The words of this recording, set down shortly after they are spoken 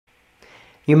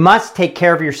You must take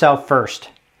care of yourself first.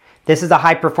 This is a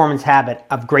high performance habit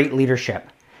of great leadership.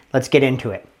 Let's get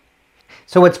into it.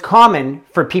 So it's common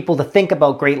for people to think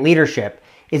about great leadership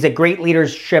is that great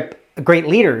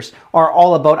leaders are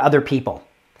all about other people.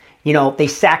 You know, they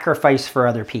sacrifice for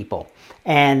other people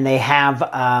and they have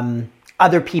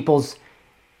other people's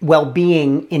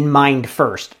well-being in mind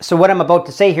first. So what I'm about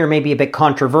to say here may be a bit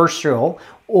controversial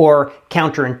or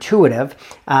counterintuitive,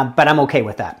 but I'm okay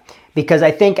with that. Because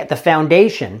I think at the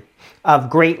foundation of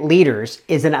great leaders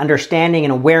is an understanding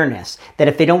and awareness that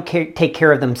if they don't take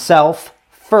care of themselves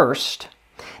first,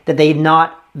 that they're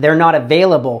not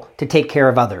available to take care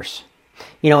of others.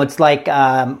 You know, it's like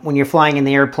when you're flying in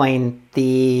the airplane,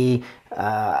 the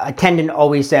attendant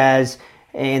always says,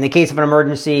 in the case of an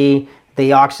emergency,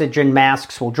 the oxygen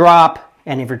masks will drop.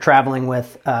 And if you're traveling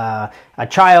with a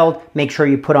child, make sure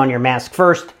you put on your mask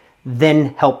first,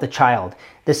 then help the child.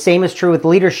 The same is true with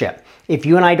leadership. If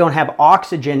you and I don't have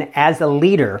oxygen as a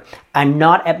leader, I'm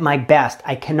not at my best.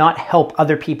 I cannot help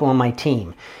other people on my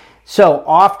team. So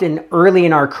often early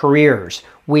in our careers,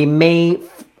 we may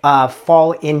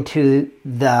fall into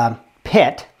the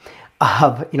pit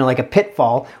of, like a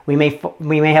pitfall. We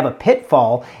may have a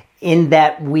pitfall in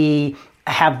that we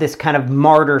have this kind of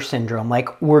martyr syndrome,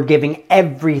 like we're giving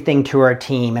everything to our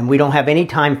team and we don't have any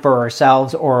time for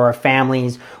ourselves or our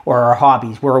families or our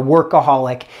hobbies. We're a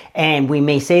workaholic and we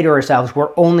may say to ourselves,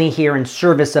 we're only here in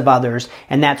service of others,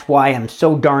 and that's why I'm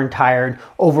so darn tired,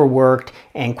 overworked,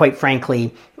 and quite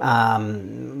frankly,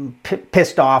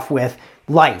 pissed off with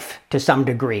life to some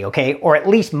degree, okay? Or at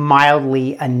least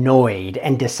mildly annoyed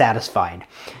and dissatisfied.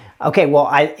 Okay, well,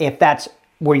 if that's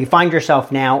where you find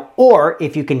yourself now, or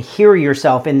if you can hear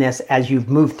yourself in this as you've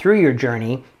moved through your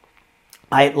journey,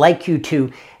 I'd like you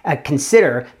to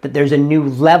consider that there's a new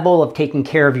level of taking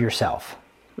care of yourself,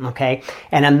 okay?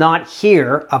 And I'm not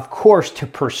here, of course, to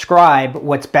prescribe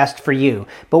what's best for you,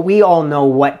 but we all know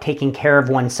what taking care of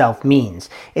oneself means.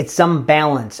 It's some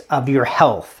balance of your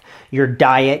health, your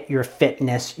diet, your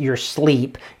fitness, your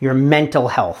sleep, your mental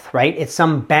health, right? It's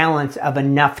some balance of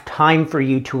enough time for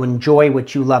you to enjoy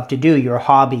what you love to do, your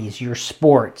hobbies, your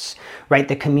sports, right?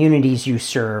 The communities you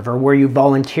serve or where you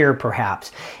volunteer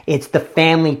perhaps. It's the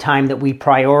family time that we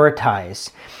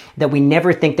prioritize, that we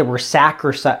never think that we're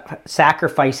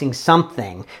sacrificing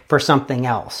something for something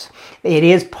else. It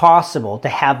is possible to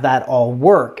have that all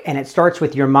work, and it starts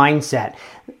with your mindset.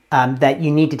 That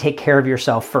you need to take care of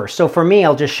yourself first. So for me,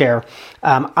 I'll just share,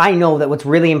 I know that what's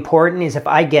really important is if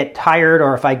I get tired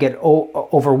or if I get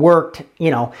overworked,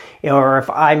 or if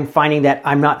I'm finding that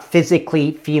I'm not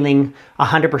physically feeling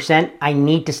 100%, I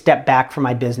need to step back from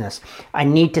my business. I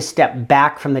need to step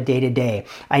back from the day-to-day.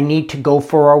 I need to go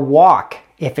for a walk.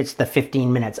 If it's the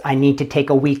 15 minutes, I need to take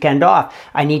a weekend off.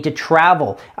 I need to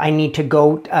travel. I need to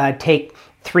go take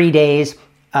 3 days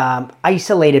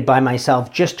isolated by myself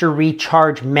just to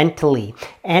recharge mentally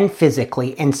and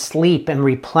physically and sleep and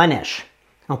replenish.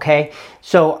 Okay,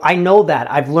 so I know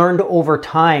that I've learned over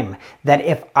time that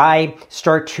if I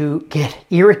start to get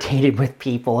irritated with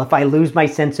people, if I lose my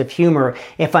sense of humor,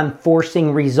 if I'm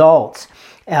forcing results,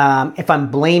 if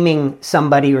I'm blaming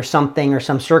somebody or something or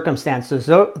some circumstances,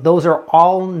 those are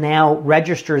all now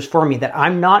registers for me that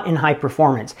I'm not in high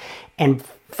performance. And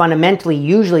fundamentally,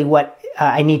 usually what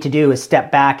I need to do is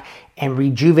step back and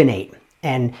rejuvenate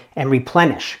and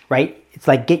replenish, right? It's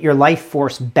like get your life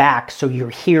force back so you're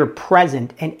here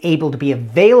present and able to be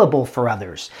available for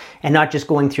others and not just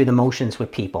going through the motions with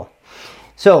people.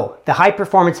 So the high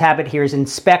performance habit here is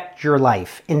inspect your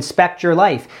life. Inspect your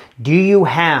life. Do you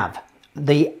have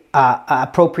the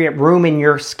appropriate room in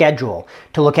your schedule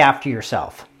to look after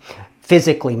yourself?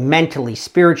 Physically, mentally,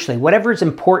 spiritually, whatever is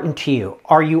important to you.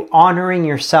 Are you honoring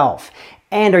yourself?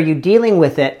 And are you dealing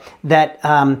with it that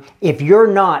if you're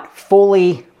not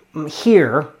fully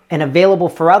here and available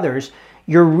for others,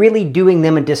 you're really doing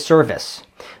them a disservice.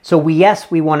 So we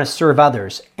want to serve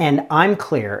others. And I'm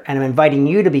clear, and I'm inviting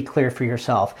you to be clear for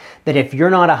yourself, that if you're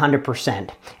not 100%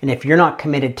 and if you're not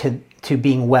committed to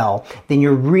being well, then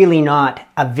you're really not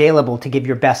available to give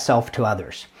your best self to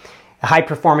others. A high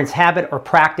performance habit or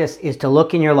practice is to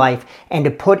look in your life and to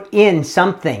put in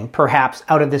something perhaps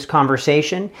out of this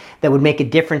conversation that would make a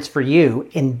difference for you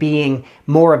in being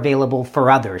more available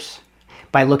for others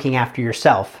by looking after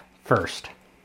yourself first.